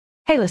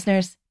Hey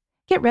listeners,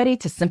 get ready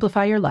to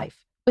simplify your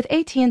life with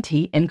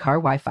AT&T in-car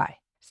Wi-Fi.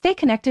 Stay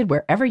connected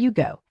wherever you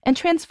go and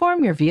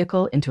transform your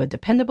vehicle into a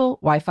dependable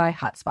Wi-Fi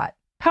hotspot.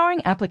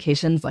 Powering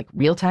applications like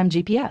real-time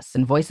GPS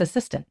and voice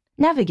assistant,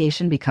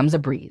 navigation becomes a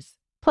breeze.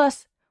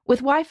 Plus,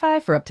 with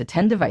Wi-Fi for up to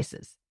 10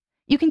 devices,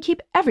 you can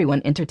keep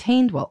everyone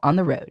entertained while on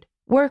the road,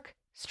 work,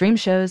 stream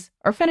shows,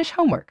 or finish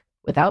homework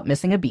without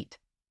missing a beat.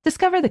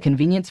 Discover the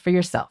convenience for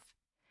yourself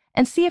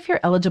and see if you're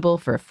eligible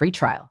for a free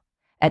trial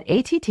at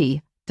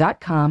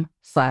att.com/in-car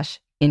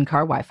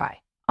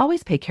Wi-Fi.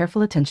 Always pay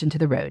careful attention to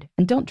the road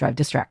and don't drive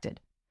distracted.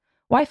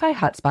 Wi-Fi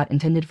hotspot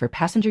intended for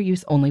passenger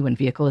use only when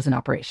vehicle is in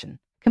operation.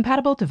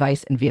 Compatible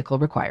device and vehicle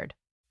required.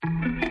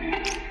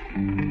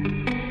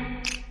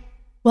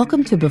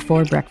 Welcome to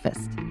Before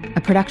Breakfast,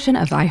 a production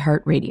of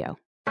iHeartRadio.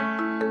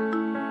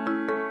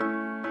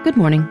 Good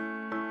morning.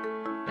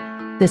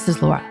 This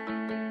is Laura.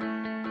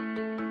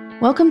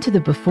 Welcome to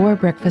the Before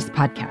Breakfast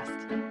podcast.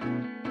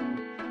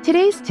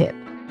 Today's tip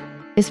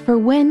is for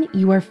when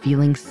you are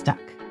feeling stuck.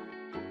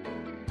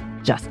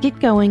 Just get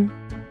going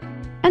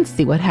and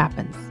see what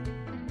happens.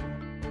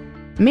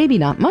 Maybe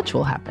not much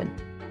will happen,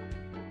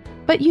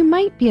 but you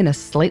might be in a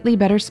slightly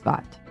better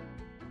spot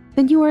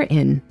than you were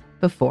in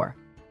before.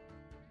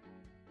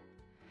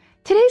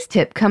 Today's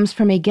tip comes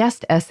from a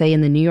guest essay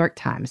in the New York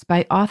Times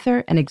by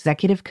author and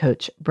executive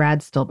coach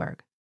Brad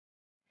Stulberg.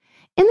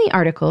 In the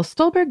article,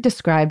 Stulberg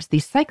describes the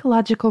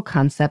psychological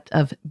concept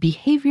of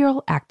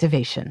behavioral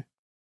activation.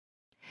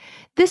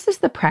 This is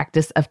the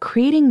practice of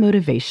creating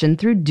motivation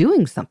through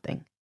doing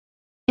something,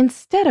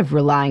 instead of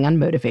relying on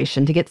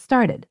motivation to get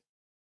started.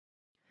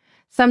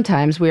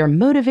 Sometimes we are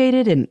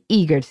motivated and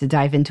eager to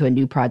dive into a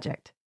new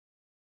project.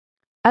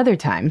 Other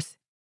times,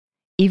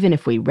 even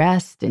if we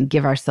rest and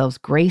give ourselves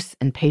grace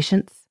and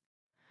patience,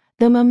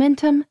 the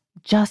momentum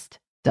just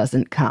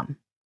doesn't come.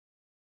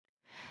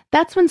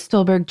 That's when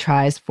Stulberg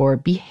tries for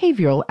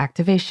behavioral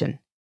activation.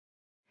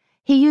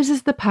 He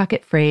uses the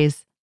pocket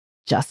phrase,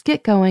 just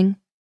get going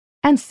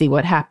and see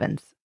what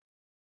happens.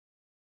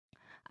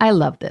 I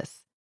love this.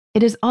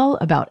 It is all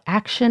about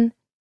action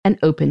and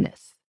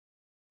openness.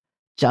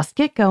 Just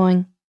get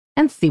going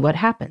and see what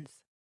happens.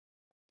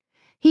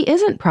 He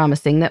isn't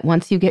promising that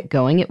once you get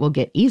going, it will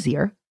get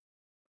easier,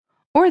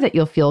 or that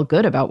you'll feel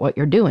good about what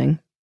you're doing,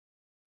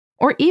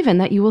 or even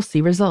that you will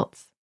see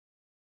results.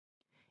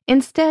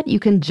 Instead, you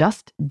can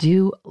just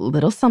do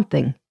little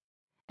something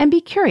and be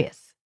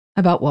curious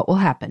about what will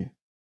happen.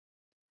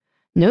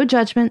 No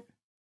judgment,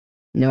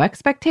 no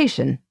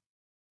expectation,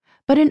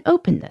 but an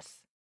openness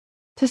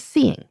to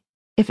seeing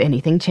if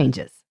anything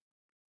changes.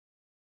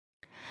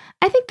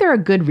 I think there are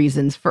good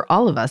reasons for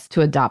all of us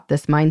to adopt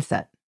this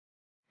mindset.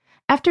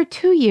 After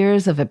 2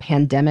 years of a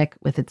pandemic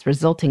with its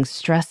resulting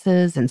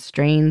stresses and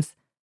strains,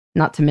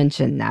 not to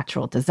mention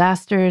natural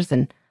disasters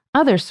and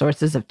other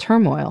sources of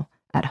turmoil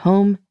at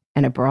home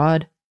and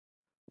abroad,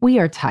 we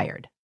are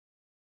tired.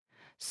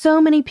 So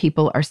many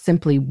people are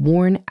simply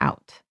worn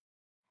out,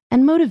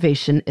 and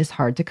motivation is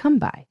hard to come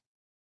by.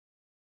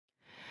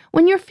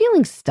 When you're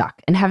feeling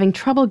stuck and having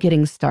trouble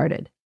getting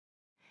started,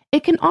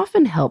 it can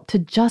often help to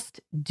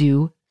just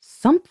do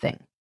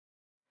something.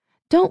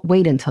 Don't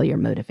wait until you're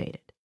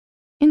motivated.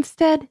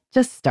 Instead,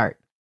 just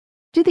start.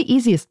 Do the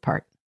easiest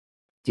part.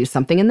 Do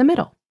something in the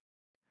middle.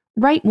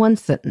 Write one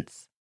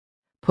sentence.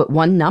 Put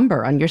one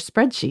number on your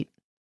spreadsheet.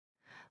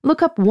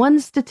 Look up one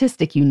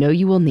statistic you know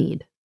you will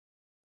need.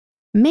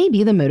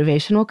 Maybe the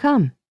motivation will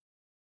come.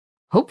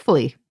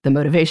 Hopefully, the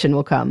motivation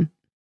will come.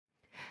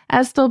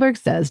 As Stulberg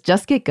says,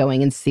 just get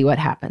going and see what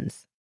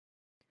happens.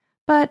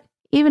 But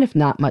even if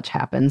not much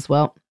happens,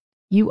 well,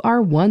 you are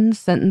one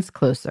sentence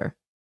closer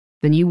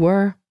than you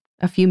were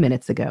a few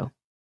minutes ago.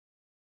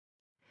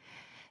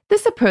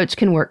 This approach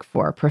can work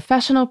for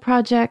professional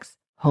projects,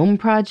 home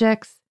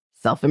projects,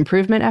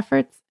 self-improvement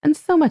efforts, and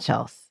so much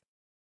else.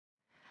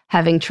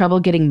 Having trouble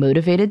getting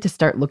motivated to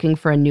start looking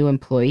for a new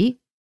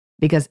employee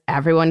because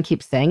everyone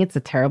keeps saying it's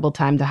a terrible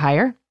time to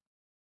hire?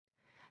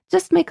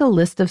 Just make a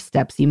list of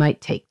steps you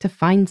might take to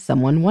find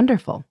someone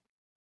wonderful.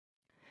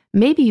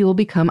 Maybe you will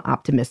become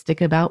optimistic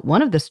about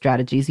one of the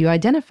strategies you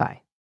identify.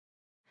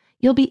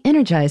 You'll be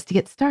energized to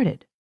get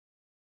started.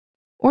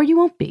 Or you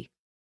won't be.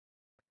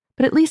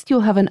 But at least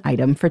you'll have an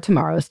item for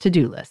tomorrow's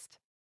to-do list.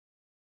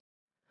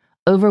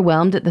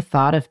 Overwhelmed at the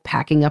thought of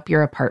packing up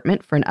your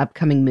apartment for an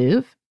upcoming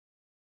move?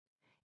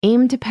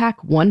 Aim to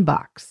pack one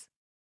box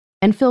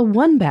and fill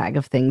one bag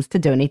of things to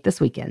donate this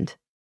weekend.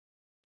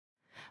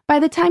 By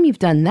the time you've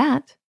done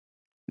that,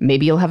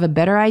 maybe you'll have a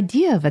better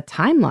idea of a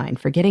timeline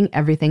for getting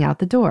everything out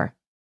the door.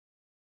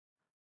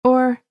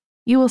 Or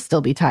you will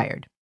still be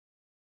tired.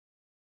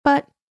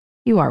 But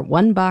you are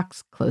one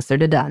box closer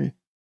to done.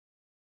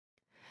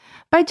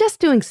 By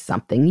just doing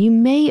something, you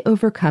may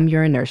overcome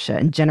your inertia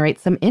and generate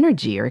some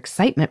energy or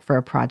excitement for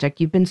a project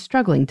you've been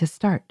struggling to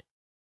start.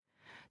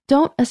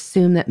 Don't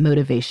assume that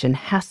motivation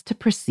has to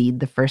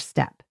precede the first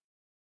step.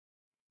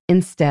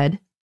 Instead,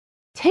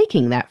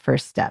 taking that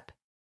first step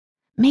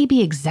may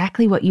be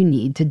exactly what you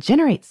need to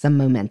generate some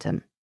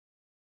momentum.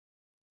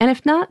 And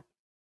if not,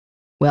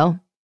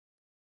 well,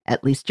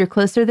 at least you're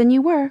closer than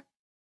you were.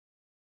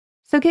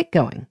 So get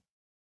going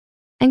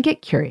and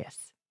get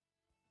curious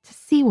to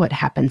see what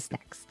happens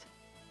next.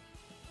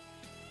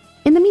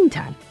 In the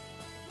meantime,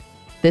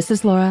 this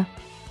is Laura.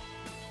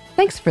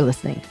 Thanks for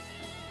listening.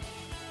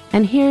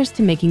 And here's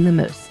to making the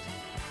most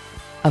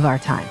of our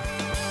time.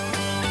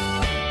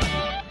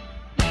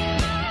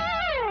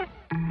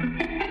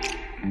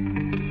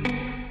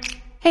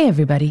 Hey,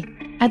 everybody.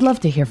 I'd love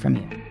to hear from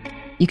you.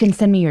 You can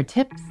send me your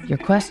tips, your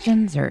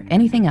questions, or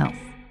anything else.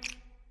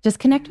 Just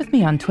connect with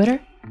me on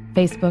Twitter,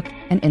 Facebook,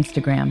 and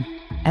Instagram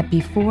at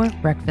Before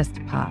Breakfast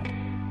Pod.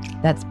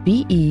 That's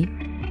BE,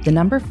 the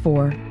number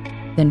 4,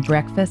 then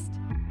breakfast,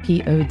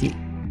 POD.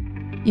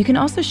 You can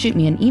also shoot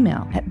me an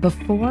email at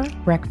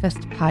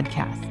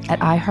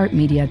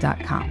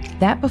beforebreakfastpodcast@iheartmedia.com.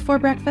 That Before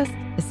Breakfast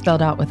is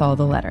spelled out with all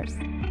the letters.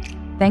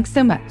 Thanks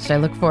so much. I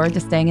look forward to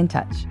staying in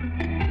touch.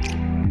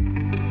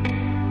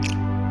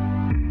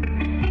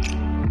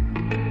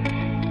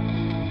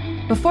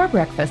 Before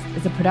Breakfast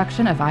is a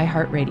production of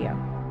iHeartRadio.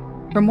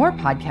 For more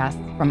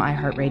podcasts from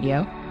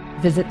iHeartRadio,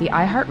 visit the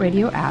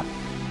iHeartRadio app,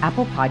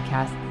 Apple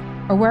Podcasts,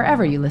 or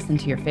wherever you listen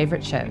to your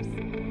favorite shows.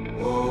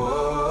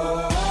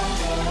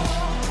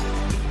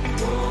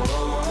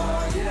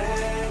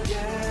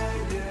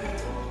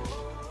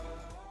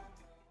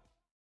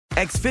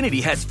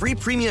 Xfinity has free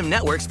premium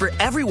networks for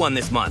everyone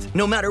this month,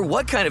 no matter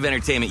what kind of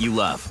entertainment you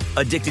love.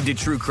 Addicted to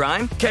true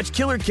crime? Catch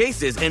killer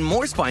cases and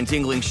more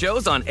spine-tingling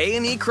shows on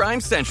A&E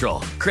Crime Central.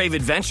 Crave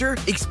adventure?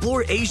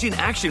 Explore Asian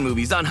action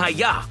movies on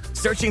Hi-Ya.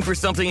 Searching for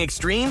something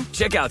extreme?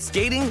 Check out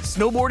skating,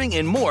 snowboarding,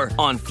 and more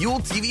on Fuel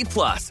TV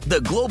Plus, the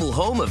global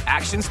home of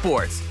action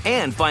sports.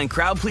 And find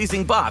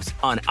crowd-pleasing bops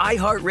on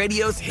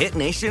iHeartRadio's Hit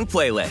Nation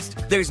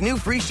playlist. There's new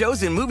free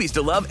shows and movies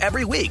to love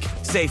every week.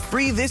 Say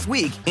free this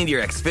week in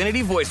your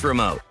Xfinity voice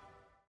remote.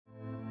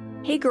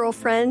 Hey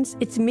girlfriends,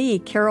 it's me,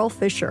 Carol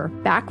Fisher,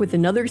 back with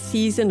another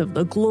season of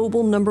the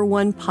global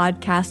 #1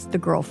 podcast, The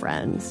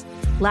Girlfriends.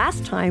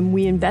 Last time,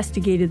 we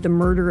investigated the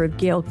murder of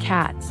Gail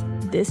Katz.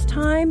 This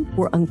time,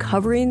 we're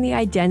uncovering the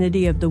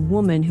identity of the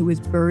woman who was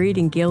buried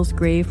in Gail's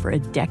grave for a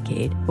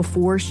decade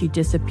before she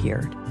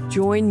disappeared.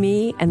 Join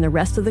me and the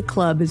rest of the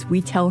club as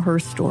we tell her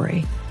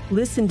story.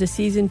 Listen to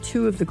Season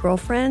 2 of The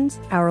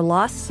Girlfriends, Our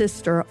Lost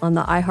Sister on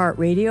the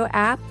iHeartRadio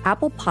app,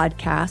 Apple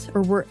Podcasts,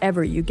 or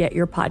wherever you get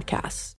your podcasts.